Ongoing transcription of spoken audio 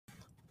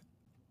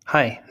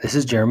Hi, this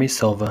is Jeremy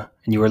Silva,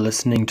 and you are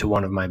listening to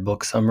one of my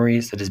book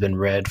summaries that has been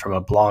read from a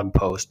blog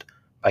post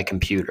by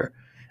computer.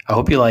 I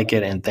hope you like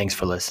it, and thanks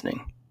for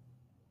listening.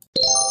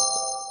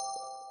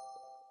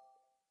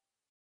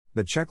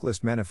 The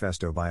Checklist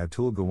Manifesto by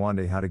Atul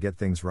Gawande. How to Get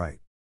Things Right.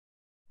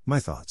 My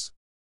thoughts.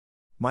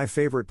 My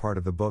favorite part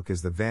of the book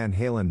is the Van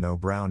Halen No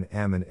Brown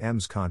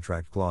M&M's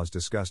contract clause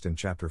discussed in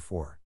Chapter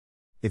 4.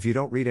 If you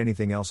don't read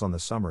anything else on the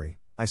summary,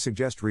 I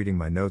suggest reading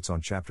my notes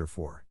on Chapter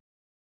 4.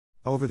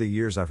 Over the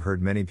years I've heard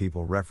many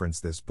people reference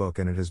this book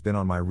and it has been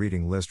on my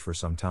reading list for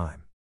some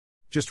time.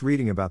 Just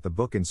reading about the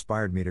book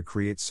inspired me to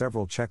create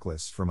several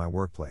checklists for my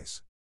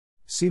workplace.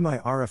 See my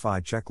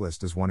RFI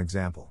checklist as one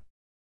example.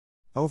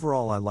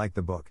 Overall I like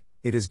the book.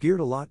 It is geared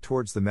a lot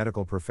towards the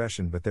medical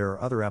profession, but there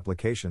are other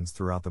applications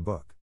throughout the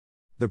book.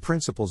 The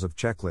principles of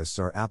checklists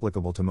are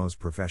applicable to most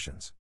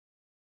professions.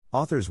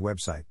 Author's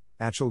website,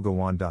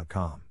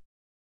 atulgawande.com.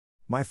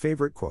 My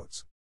favorite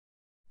quotes.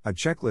 A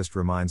checklist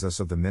reminds us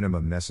of the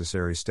minimum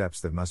necessary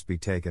steps that must be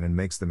taken and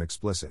makes them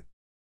explicit.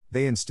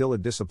 They instill a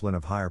discipline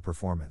of higher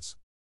performance.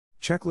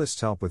 Checklists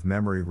help with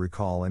memory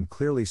recall and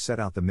clearly set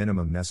out the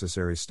minimum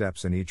necessary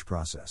steps in each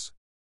process.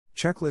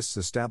 Checklists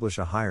establish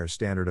a higher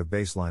standard of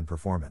baseline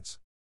performance.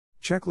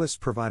 Checklists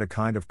provide a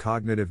kind of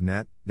cognitive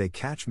net. They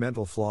catch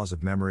mental flaws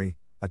of memory,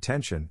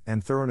 attention,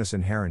 and thoroughness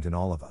inherent in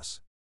all of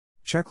us.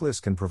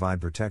 Checklists can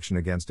provide protection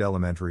against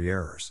elementary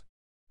errors.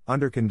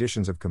 Under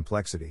conditions of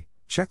complexity,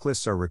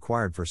 checklists are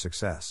required for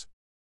success.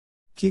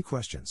 Key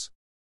questions.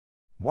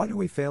 Why do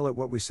we fail at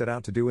what we set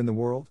out to do in the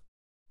world?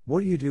 What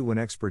do you do when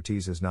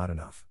expertise is not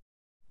enough?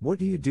 What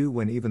do you do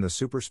when even the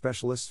super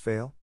specialists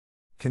fail?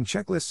 Can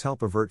checklists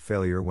help avert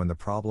failure when the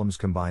problems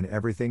combine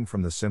everything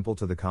from the simple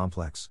to the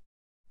complex?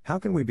 How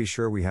can we be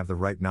sure we have the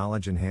right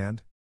knowledge in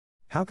hand?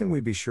 How can we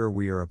be sure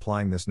we are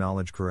applying this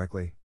knowledge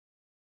correctly?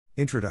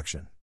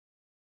 Introduction.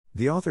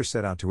 The author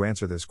set out to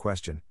answer this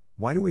question: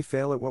 why do we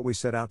fail at what we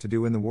set out to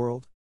do in the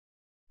world?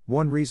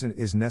 One reason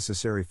is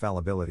necessary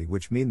fallibility,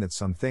 which means that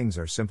some things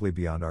are simply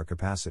beyond our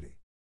capacity.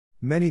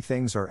 Many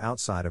things are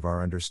outside of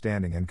our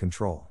understanding and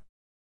control.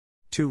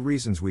 Two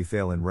reasons we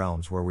fail in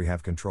realms where we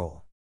have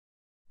control.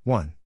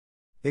 1.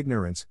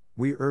 Ignorance,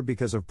 we err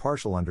because of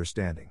partial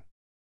understanding.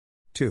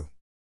 2.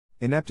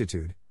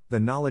 Ineptitude, the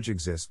knowledge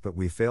exists but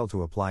we fail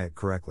to apply it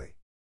correctly.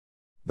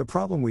 The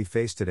problem we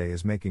face today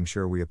is making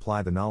sure we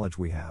apply the knowledge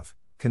we have,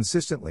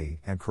 consistently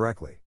and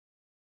correctly.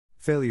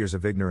 Failures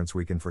of ignorance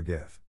we can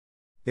forgive.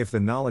 If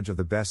the knowledge of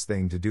the best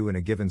thing to do in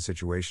a given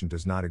situation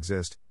does not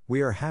exist,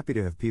 we are happy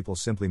to have people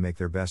simply make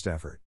their best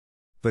effort.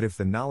 But if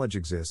the knowledge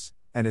exists,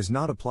 and is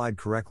not applied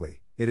correctly,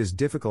 it is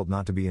difficult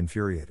not to be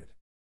infuriated.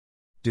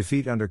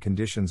 Defeat under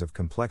conditions of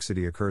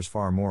complexity occurs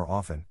far more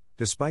often,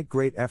 despite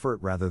great effort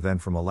rather than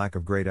from a lack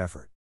of great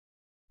effort.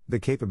 The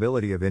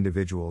capability of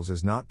individuals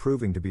is not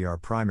proving to be our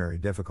primary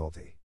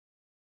difficulty.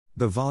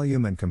 The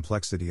volume and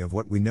complexity of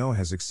what we know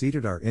has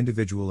exceeded our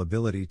individual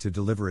ability to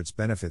deliver its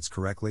benefits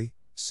correctly,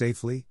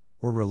 safely,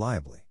 or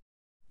reliably.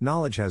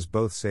 Knowledge has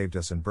both saved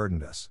us and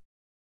burdened us.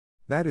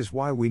 That is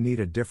why we need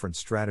a different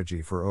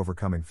strategy for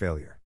overcoming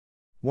failure.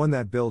 One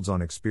that builds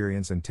on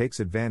experience and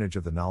takes advantage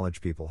of the knowledge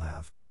people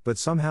have, but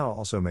somehow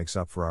also makes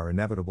up for our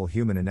inevitable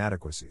human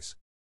inadequacies.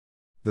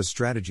 The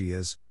strategy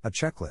is a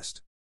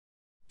checklist.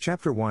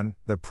 Chapter 1: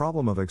 The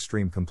Problem of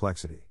Extreme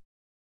Complexity.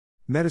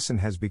 Medicine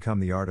has become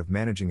the art of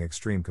managing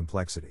extreme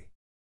complexity.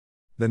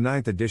 The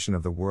 9th edition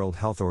of the World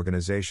Health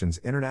Organization's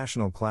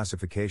International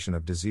Classification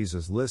of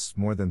Diseases lists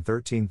more than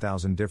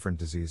 13,000 different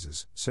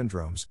diseases,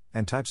 syndromes,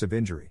 and types of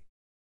injury.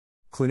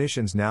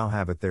 Clinicians now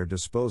have at their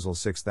disposal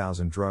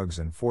 6,000 drugs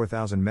and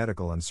 4,000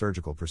 medical and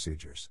surgical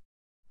procedures,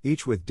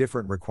 each with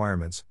different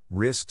requirements,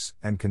 risks,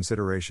 and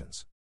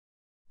considerations.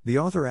 The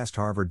author asked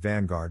Harvard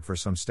Vanguard for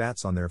some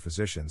stats on their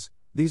physicians.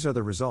 These are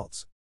the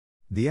results.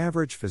 The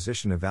average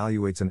physician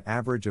evaluates an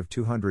average of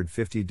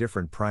 250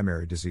 different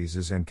primary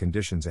diseases and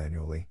conditions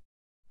annually.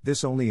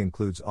 This only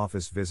includes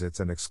office visits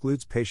and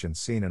excludes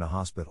patients seen in a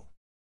hospital.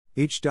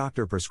 Each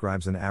doctor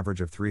prescribes an average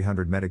of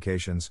 300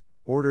 medications,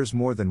 orders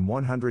more than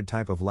 100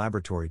 types of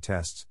laboratory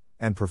tests,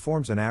 and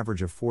performs an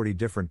average of 40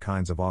 different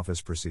kinds of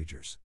office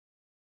procedures.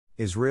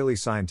 Israeli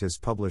scientists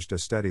published a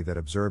study that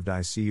observed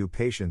ICU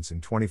patients in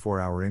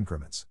 24-hour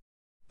increments.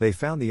 They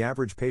found the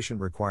average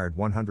patient required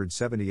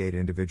 178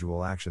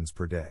 individual actions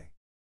per day.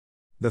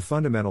 The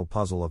fundamental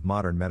puzzle of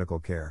modern medical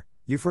care: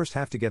 you first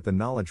have to get the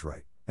knowledge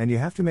right, and you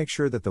have to make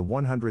sure that the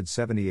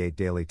 178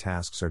 daily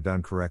tasks are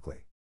done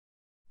correctly.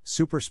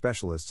 Super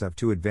specialists have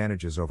two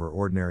advantages over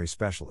ordinary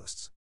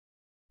specialists.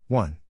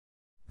 1.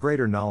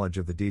 Greater knowledge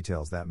of the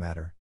details that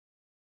matter.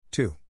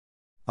 2.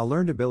 A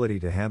learned ability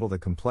to handle the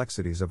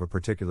complexities of a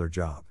particular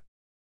job.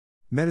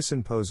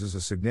 Medicine poses a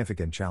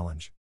significant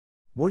challenge.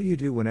 What do you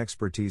do when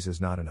expertise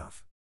is not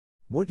enough?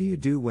 What do you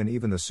do when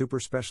even the super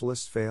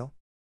specialists fail?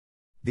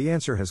 The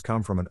answer has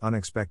come from an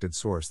unexpected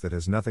source that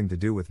has nothing to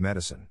do with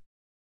medicine.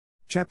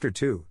 Chapter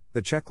 2: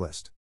 The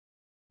Checklist.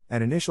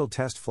 An initial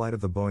test flight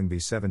of the Boeing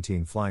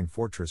B-17 Flying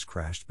Fortress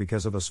crashed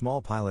because of a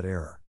small pilot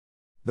error.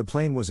 The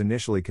plane was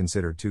initially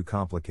considered too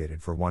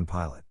complicated for one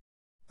pilot.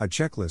 A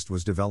checklist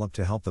was developed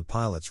to help the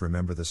pilots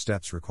remember the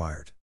steps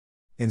required.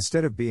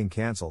 Instead of being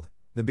cancelled,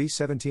 the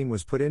B-17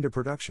 was put into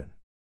production.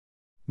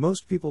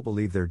 Most people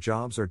believe their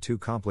jobs are too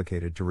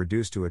complicated to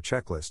reduce to a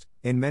checklist.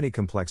 In many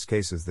complex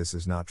cases, this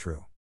is not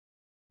true.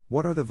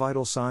 What are the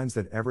vital signs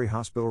that every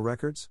hospital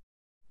records?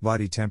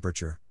 Body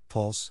temperature,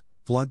 pulse,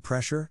 blood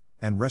pressure,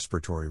 and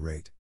respiratory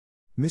rate.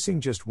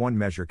 Missing just one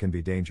measure can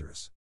be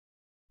dangerous.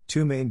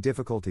 Two main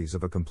difficulties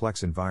of a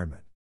complex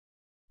environment.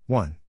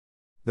 1.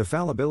 The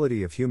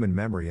fallibility of human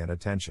memory and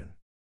attention.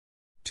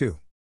 2.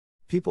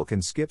 People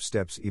can skip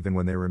steps even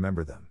when they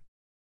remember them.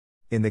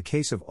 In the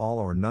case of all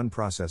or none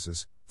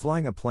processes,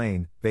 flying a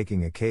plane,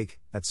 baking a cake,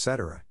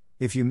 etc.,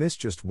 if you miss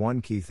just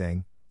one key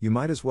thing, you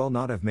might as well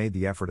not have made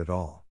the effort at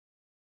all.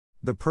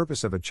 The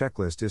purpose of a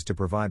checklist is to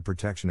provide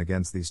protection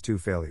against these two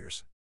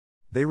failures.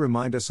 They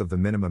remind us of the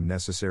minimum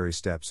necessary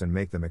steps and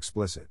make them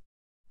explicit.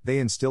 They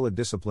instill a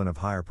discipline of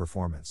higher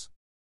performance.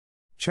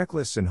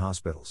 Checklists in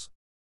hospitals.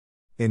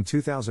 In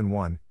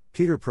 2001,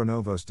 Peter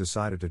Pronovost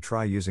decided to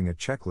try using a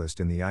checklist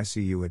in the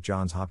ICU at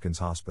Johns Hopkins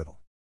Hospital.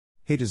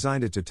 He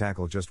designed it to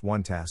tackle just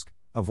one task: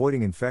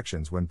 avoiding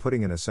infections when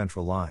putting in a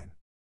central line.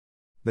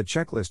 The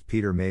checklist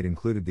Peter made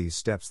included these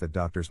steps that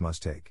doctors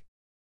must take.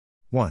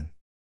 1.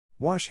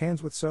 Wash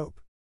hands with soap.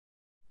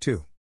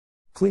 2.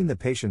 Clean the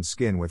patient's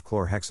skin with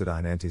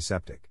chlorhexidine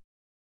antiseptic.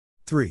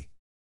 3.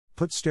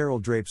 Put sterile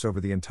drapes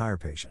over the entire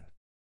patient.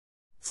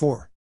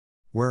 4.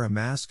 Wear a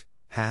mask,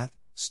 hat,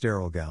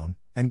 sterile gown,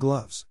 and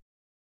gloves.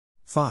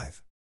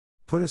 5.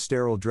 Put a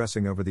sterile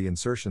dressing over the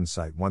insertion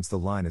site once the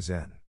line is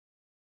in.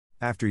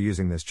 After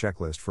using this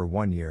checklist for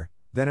 1 year,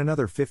 then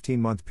another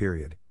 15-month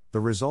period, the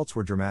results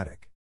were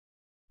dramatic.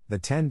 The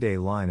 10-day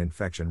line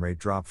infection rate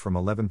dropped from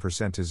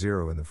 11% to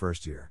 0 in the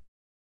first year.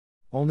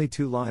 Only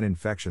 2 line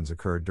infections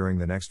occurred during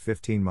the next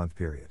 15-month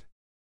period.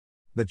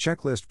 The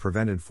checklist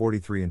prevented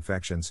 43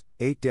 infections,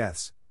 8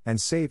 deaths,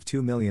 and saved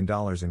 $2 million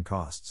in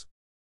costs.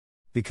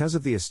 Because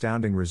of the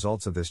astounding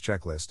results of this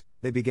checklist,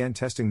 they began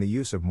testing the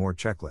use of more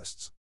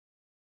checklists.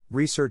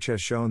 Research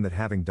has shown that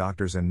having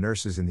doctors and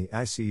nurses in the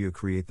ICU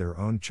create their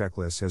own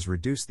checklists has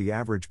reduced the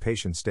average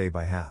patient stay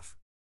by half.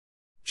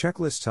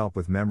 Checklists help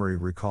with memory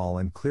recall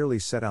and clearly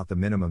set out the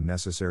minimum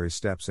necessary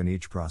steps in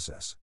each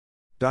process.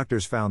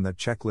 Doctors found that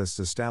checklists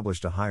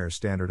established a higher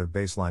standard of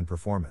baseline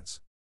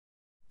performance.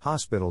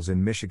 Hospitals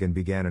in Michigan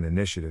began an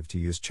initiative to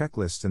use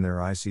checklists in their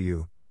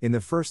ICU. In the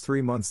first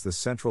 3 months, the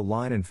central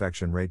line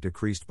infection rate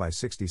decreased by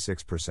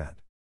 66%.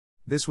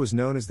 This was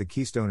known as the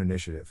Keystone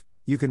Initiative.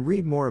 You can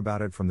read more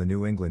about it from the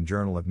New England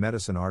Journal of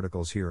Medicine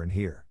articles here and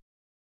here.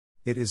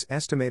 It is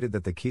estimated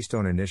that the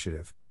Keystone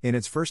Initiative, in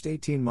its first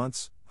 18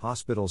 months,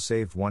 hospitals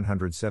saved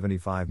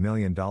 $175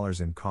 million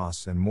in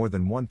costs and more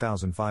than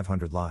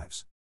 1,500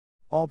 lives.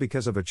 All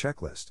because of a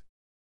checklist.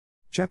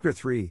 Chapter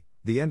 3: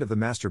 The End of the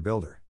Master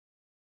Builder.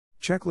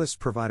 Checklists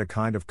provide a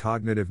kind of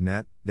cognitive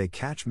net. They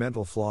catch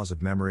mental flaws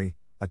of memory,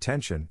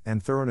 attention,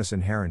 and thoroughness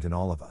inherent in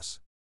all of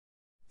us.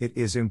 It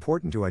is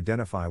important to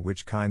identify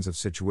which kinds of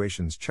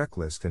situations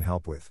checklists can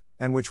help with,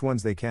 and which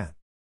ones they can't.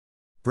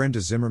 Brenda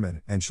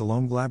Zimmerman and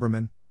Shalom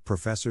Glaberman,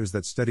 professors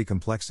that study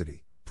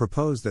complexity,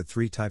 propose that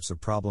 3 types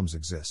of problems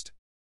exist.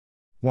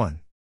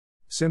 1.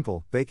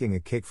 Simple, baking a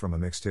cake from a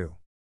mix. 2.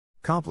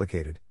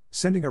 Complicated,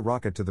 sending a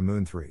rocket to the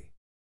moon. 3.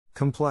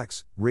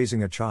 Complex,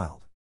 raising a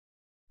child.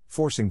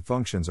 Forcing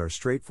functions are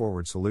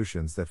straightforward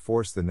solutions that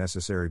force the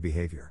necessary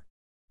behavior.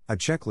 A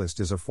checklist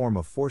is a form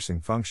of forcing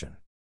function.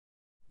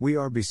 We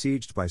are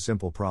besieged by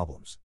simple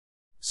problems,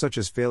 such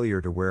as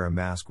failure to wear a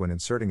mask when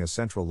inserting a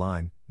central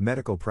line,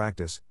 medical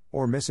practice,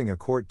 or missing a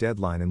court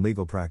deadline in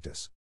legal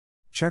practice.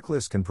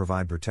 Checklists can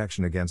provide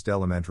protection against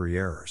elementary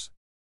errors.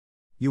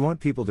 You want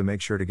people to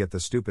make sure to get the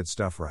stupid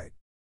stuff right.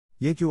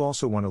 Yet you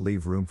also want to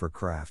leave room for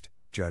craft,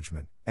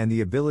 judgment, and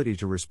the ability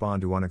to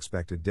respond to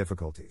unexpected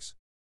difficulties.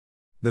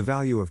 The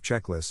value of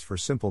checklists for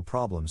simple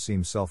problems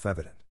seems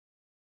self-evident.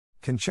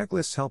 Can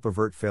checklists help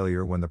avert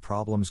failure when the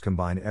problems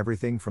combine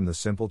everything from the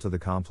simple to the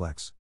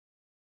complex?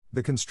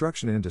 The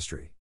construction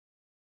industry.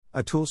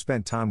 Atul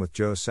spent time with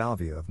Joe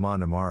Salvia of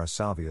Namara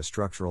Salvia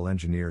Structural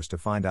Engineers to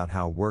find out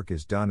how work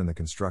is done in the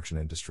construction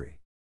industry.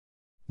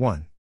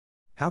 1.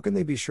 How can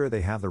they be sure they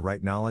have the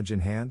right knowledge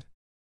in hand?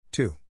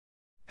 2.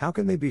 How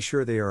can they be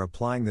sure they are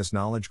applying this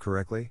knowledge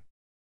correctly?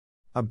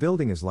 A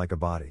building is like a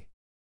body.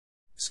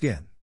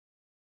 Skin.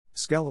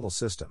 Skeletal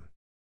system.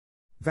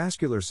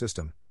 Vascular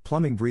system,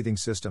 plumbing, breathing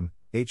system,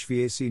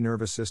 HVAC,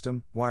 nervous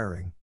system,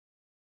 wiring.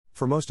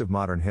 For most of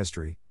modern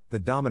history, the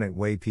dominant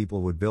way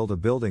people would build a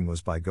building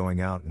was by going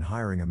out and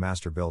hiring a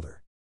master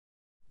builder.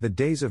 The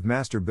days of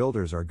master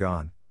builders are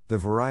gone. The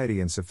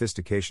variety and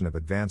sophistication of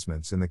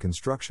advancements in the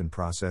construction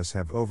process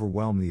have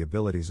overwhelmed the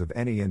abilities of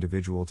any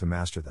individual to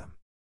master them.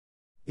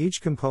 Each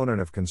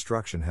component of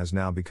construction has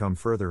now become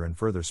further and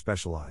further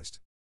specialized.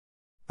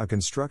 A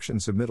construction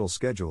submittal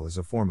schedule is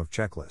a form of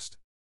checklist.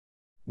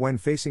 When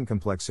facing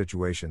complex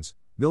situations,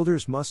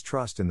 builders must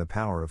trust in the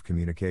power of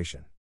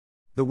communication.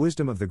 The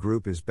wisdom of the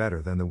group is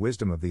better than the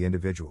wisdom of the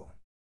individual.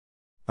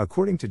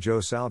 According to Joe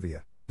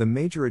Salvia, The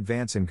major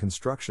advance in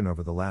construction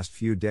over the last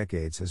few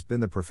decades has been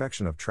the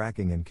perfection of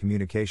tracking and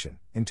communication.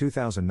 In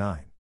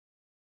 2009,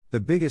 the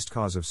biggest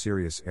cause of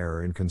serious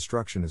error in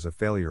construction is a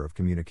failure of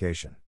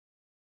communication.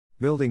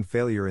 Building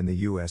failure in the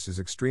U.S. is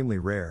extremely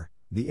rare.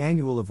 The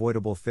annual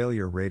avoidable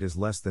failure rate is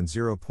less than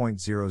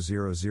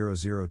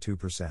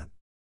 0.00002%.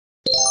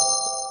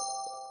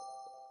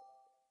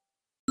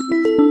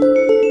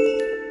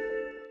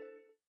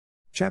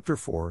 Chapter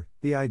 4,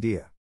 The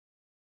Idea.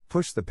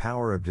 Push the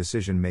power of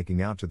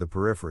decision-making out to the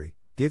periphery,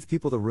 give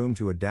people the room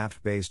to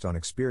adapt based on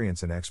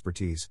experience and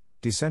expertise,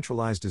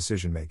 decentralize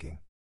decision-making.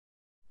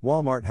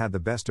 Walmart had the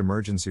best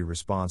emergency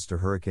response to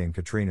Hurricane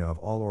Katrina of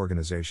all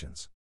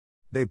organizations.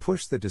 They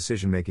pushed the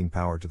decision-making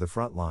power to the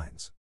front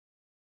lines.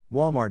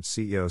 Walmart's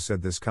CEO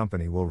said this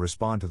company will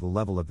respond to the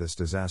level of this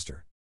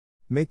disaster.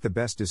 Make the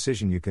best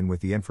decision you can with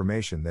the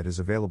information that is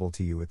available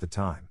to you at the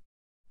time.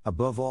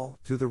 Above all,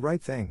 do the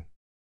right thing.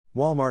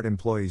 Walmart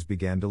employees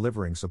began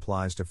delivering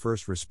supplies to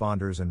first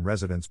responders and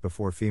residents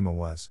before FEMA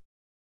was.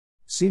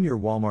 Senior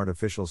Walmart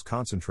officials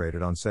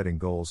concentrated on setting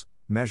goals,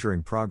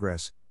 measuring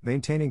progress,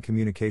 maintaining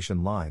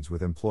communication lines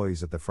with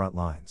employees at the front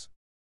lines.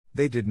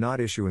 They did not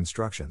issue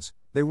instructions,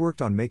 they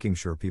worked on making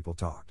sure people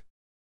talked.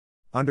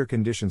 Under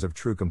conditions of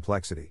true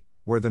complexity,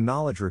 where the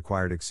knowledge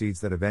required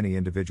exceeds that of any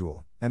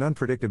individual, and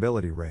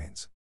unpredictability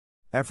reigns,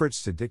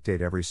 efforts to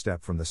dictate every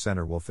step from the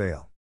center will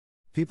fail.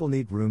 People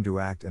need room to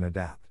act and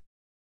adapt.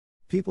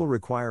 People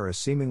require a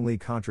seemingly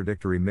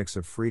contradictory mix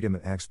of freedom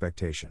and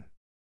expectation.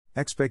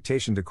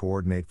 Expectation to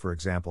coordinate, for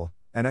example,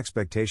 and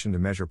expectation to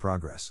measure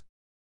progress.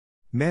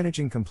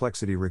 Managing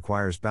complexity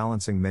requires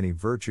balancing many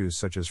virtues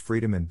such as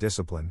freedom and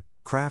discipline,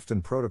 craft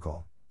and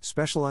protocol,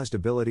 specialized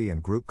ability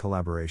and group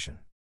collaboration.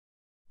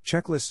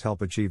 Checklists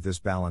help achieve this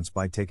balance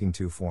by taking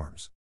two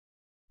forms.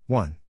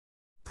 1.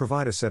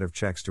 Provide a set of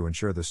checks to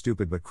ensure the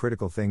stupid but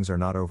critical things are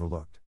not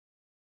overlooked.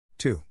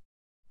 2.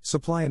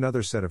 Supply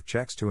another set of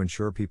checks to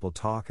ensure people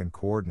talk and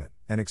coordinate,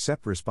 and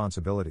accept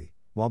responsibility,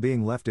 while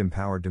being left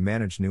empowered to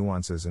manage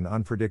nuances and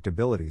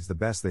unpredictabilities the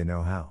best they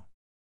know how.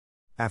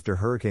 After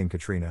Hurricane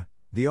Katrina,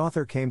 the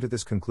author came to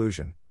this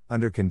conclusion: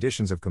 under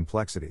conditions of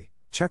complexity,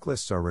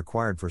 checklists are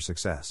required for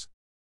success.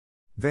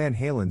 Van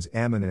Halen's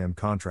M&M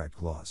contract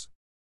clause.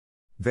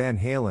 Van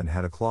Halen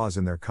had a clause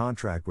in their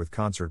contract with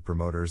concert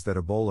promoters that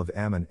a bowl of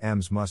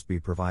M&Ms must be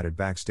provided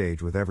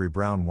backstage with every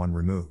brown one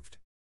removed.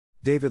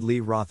 David Lee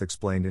Roth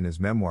explained in his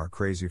memoir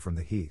Crazy from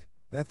the Heat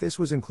that this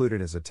was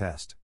included as a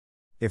test.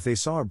 If they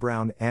saw a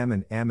brown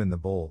M&M in the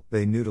bowl,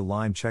 they knew to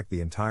line check the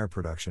entire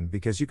production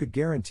because you could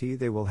guarantee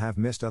they will have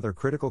missed other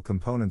critical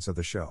components of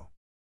the show.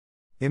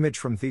 Image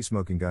from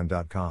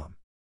TheSmokingGun.com.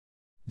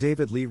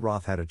 David Lee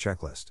Roth had a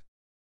checklist.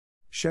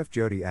 Chef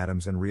Jody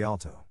Adams and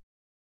Rialto.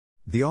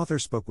 The author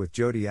spoke with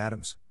Jody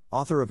Adams,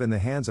 author of In the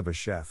Hands of a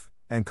Chef,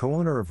 and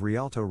co-owner of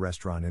Rialto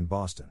Restaurant in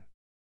Boston.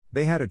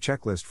 They had a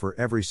checklist for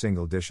every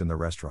single dish in the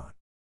restaurant.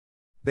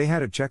 They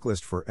had a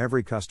checklist for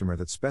every customer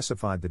that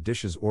specified the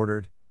dishes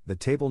ordered, the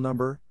table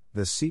number,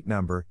 the seat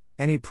number,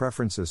 any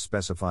preferences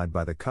specified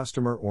by the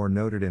customer or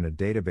noted in a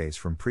database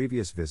from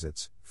previous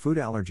visits, food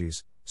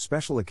allergies,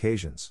 special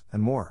occasions,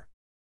 and more.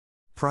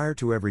 Prior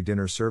to every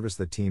dinner service,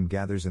 the team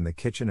gathers in the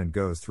kitchen and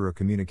goes through a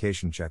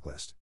communication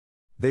checklist.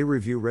 They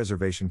review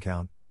reservation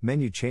count,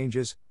 menu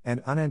changes,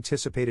 and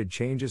unanticipated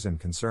changes and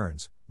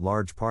concerns,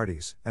 large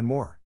parties, and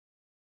more.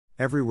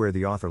 Everywhere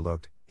the author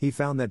looked, he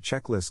found that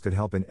checklists could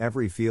help in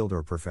every field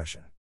or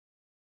profession.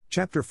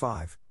 Chapter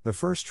 5, The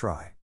First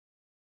Try.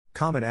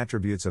 Common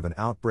attributes of an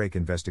outbreak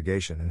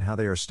investigation and how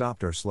they are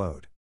stopped or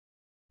slowed.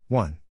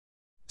 1.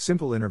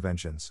 Simple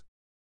interventions.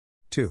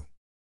 2.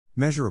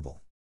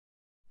 Measurable.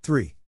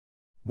 3.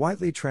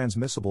 Widely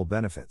transmissible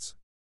benefits.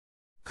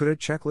 Could a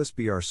checklist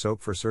be our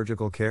soap for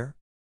surgical care?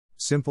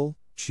 Simple,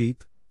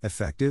 cheap,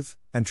 effective,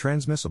 and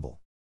transmissible.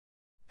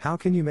 How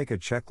can you make a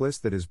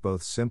checklist that is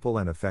both simple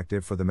and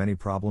effective for the many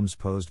problems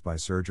posed by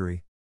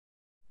surgery?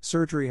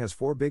 Surgery has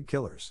 4 big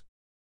killers.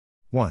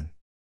 1.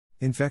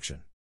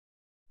 Infection.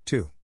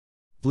 2.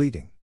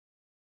 Bleeding.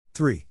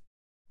 3.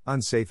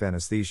 Unsafe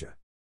anesthesia.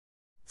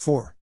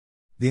 4.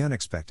 The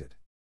unexpected.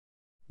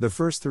 The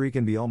first 3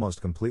 can be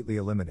almost completely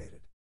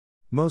eliminated.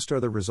 Most are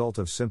the result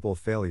of simple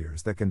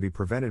failures that can be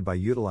prevented by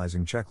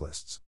utilizing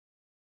checklists.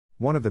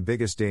 One of the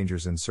biggest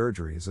dangers in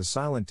surgery is a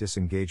silent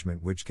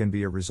disengagement, which can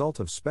be a result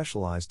of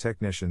specialized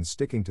technicians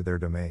sticking to their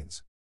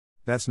domains.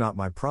 "That's not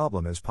my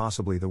problem" is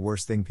possibly the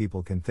worst thing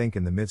people can think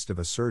in the midst of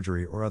a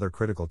surgery or other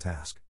critical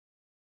task.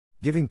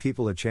 Giving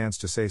people a chance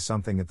to say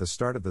something at the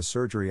start of the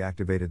surgery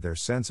activated their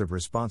sense of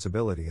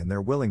responsibility and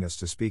their willingness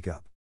to speak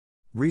up.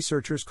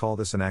 Researchers call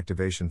this an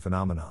activation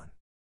phenomenon.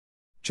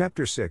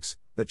 Chapter 6,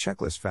 The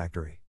Checklist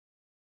Factory.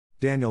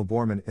 Daniel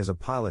Borman is a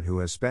pilot who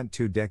has spent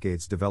 2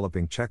 decades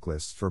developing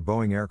checklists for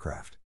Boeing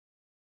aircraft.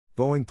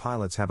 Boeing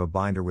pilots have a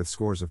binder with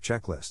scores of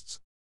checklists.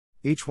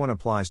 Each one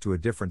applies to a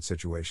different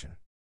situation.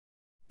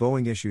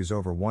 Boeing issues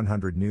over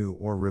 100 new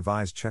or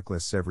revised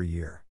checklists every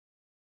year.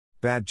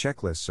 Bad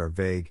checklists are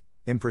vague,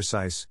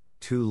 imprecise,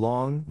 too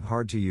long,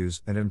 hard to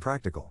use, and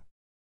impractical.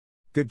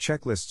 Good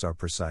checklists are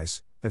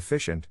precise,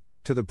 efficient,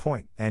 to the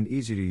point, and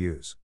easy to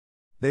use.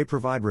 They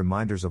provide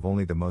reminders of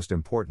only the most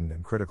important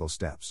and critical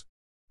steps.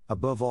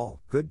 Above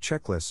all, good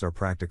checklists are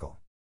practical.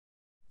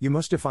 You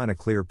must define a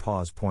clear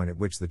pause point at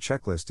which the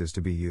checklist is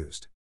to be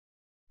used.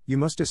 You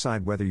must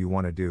decide whether you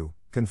want a do,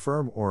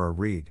 confirm, or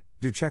a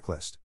do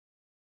checklist.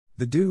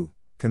 The do,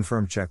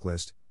 confirm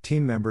checklist,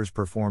 team members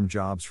perform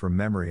jobs from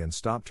memory and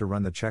stop to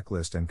run the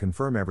checklist and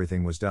confirm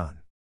everything was done.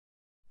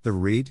 The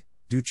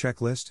do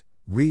checklist,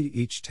 read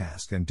each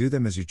task and do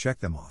them as you check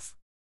them off.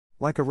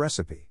 Like a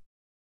recipe.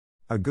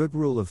 A good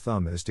rule of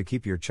thumb is to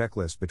keep your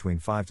checklist between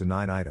 5 to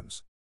 9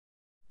 items.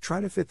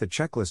 Try to fit the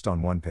checklist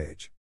on one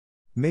page.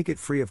 Make it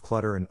free of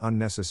clutter and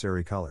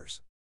unnecessary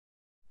colors.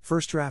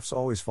 First drafts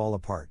always fall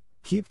apart.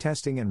 Keep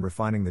testing and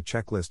refining the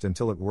checklist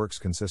until it works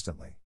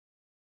consistently.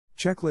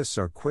 Checklists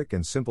are quick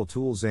and simple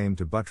tools aimed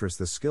to buttress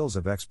the skills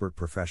of expert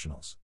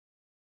professionals.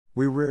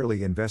 We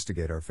rarely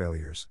investigate our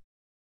failures.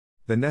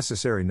 The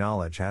necessary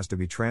knowledge has to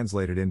be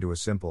translated into a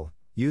simple,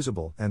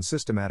 usable, and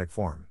systematic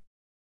form.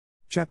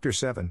 Chapter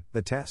 7,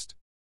 The Test.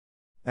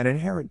 An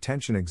inherent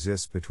tension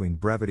exists between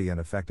brevity and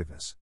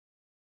effectiveness.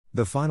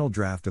 The final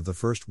draft of the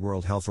first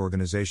World Health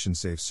Organization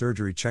Safe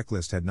Surgery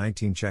Checklist had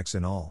 19 checks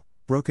in all,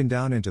 broken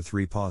down into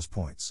 3 pause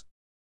points.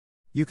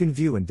 You can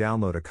view and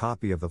download a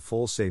copy of the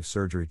full Safe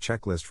Surgery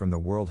Checklist from the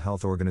World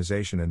Health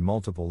Organization in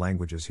multiple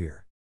languages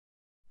here.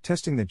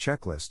 Testing the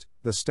checklist,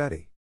 the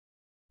study.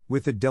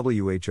 With the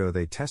WHO,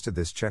 they tested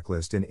this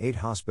checklist in 8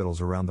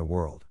 hospitals around the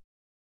world.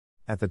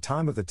 At the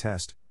time of the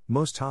test,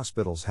 most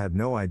hospitals had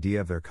no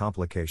idea of their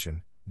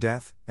complication,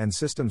 death, and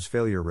systems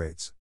failure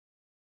rates.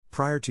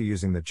 Prior to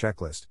using the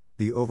checklist,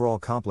 the overall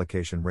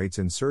complication rates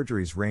in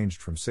surgeries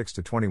ranged from 6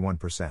 to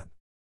 21%.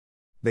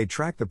 They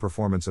tracked the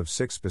performance of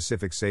 6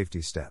 specific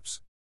safety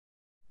steps.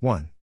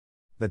 1.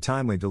 The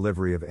timely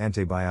delivery of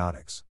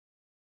antibiotics.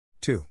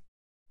 2.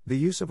 The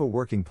use of a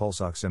working pulse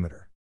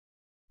oximeter.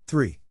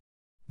 3.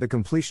 The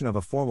completion of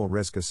a formal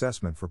risk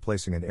assessment for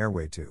placing an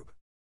airway tube.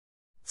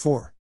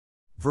 4.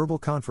 Verbal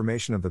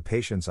confirmation of the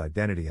patient's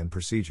identity and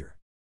procedure.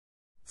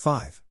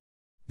 5.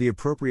 The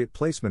appropriate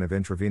placement of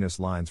intravenous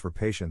lines for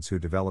patients who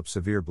develop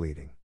severe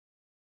bleeding.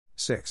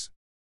 6.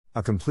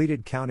 A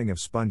completed counting of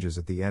sponges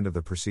at the end of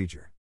the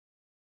procedure.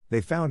 They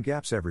found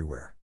gaps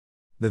everywhere.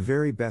 The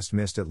very best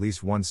missed at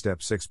least one step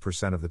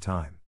 6% of the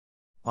time.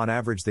 On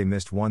average, they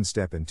missed one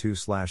step in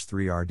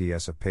 2/3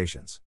 RDS of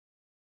patients.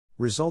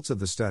 Results of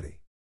the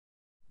study.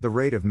 The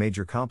rate of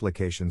major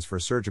complications for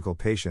surgical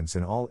patients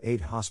in all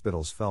 8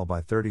 hospitals fell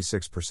by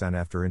 36%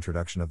 after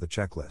introduction of the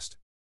checklist.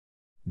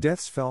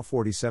 Deaths fell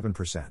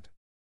 47%.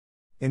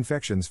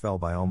 Infections fell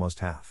by almost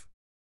half.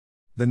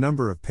 The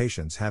number of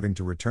patients having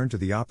to return to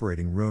the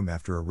operating room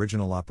after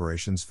original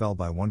operations fell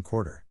by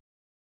 1/4.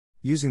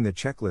 Using the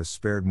checklist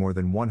spared more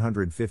than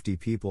 150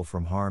 people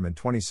from harm and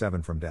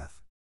 27 from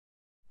death.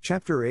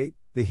 Chapter 8,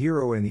 The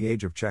Hero in the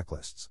Age of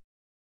Checklists.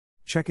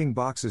 Checking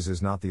boxes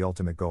is not the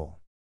ultimate goal.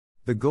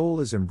 The goal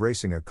is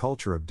embracing a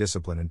culture of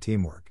discipline and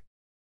teamwork.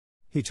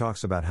 He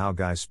talks about how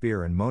Guy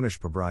Spier and Monish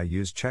Pabrai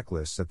use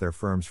checklists at their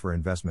firms for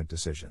investment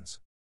decisions.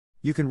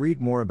 You can read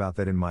more about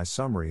that in my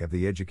summary of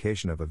The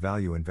Education of a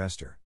Value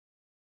Investor.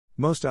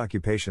 Most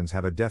occupations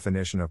have a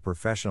definition of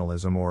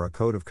professionalism or a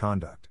code of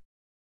conduct.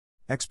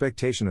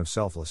 Expectation of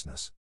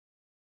selflessness.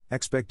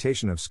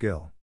 Expectation of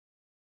skill.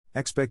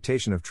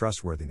 Expectation of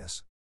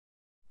trustworthiness.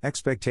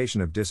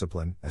 Expectation of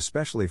discipline,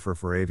 especially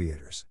for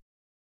aviators.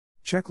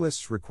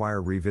 Checklists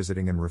require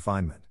revisiting and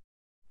refinement.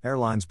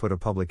 Airlines put a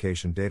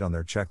publication date on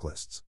their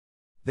checklists.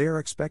 They are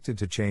expected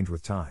to change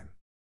with time.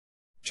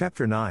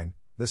 Chapter 9,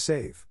 The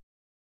Save.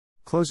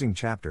 Closing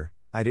chapter,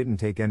 I didn't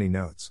take any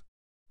notes.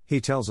 He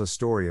tells a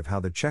story of how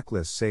the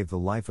checklist saved the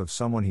life of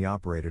someone he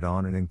operated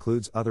on and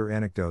includes other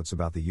anecdotes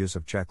about the use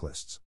of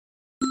checklists.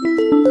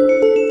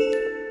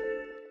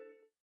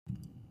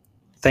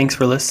 Thanks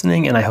for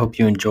listening, and I hope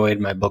you enjoyed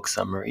my book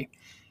summary.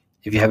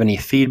 If you have any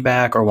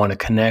feedback or want to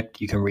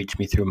connect, you can reach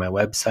me through my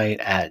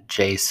website at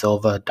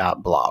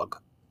jsilva.blog.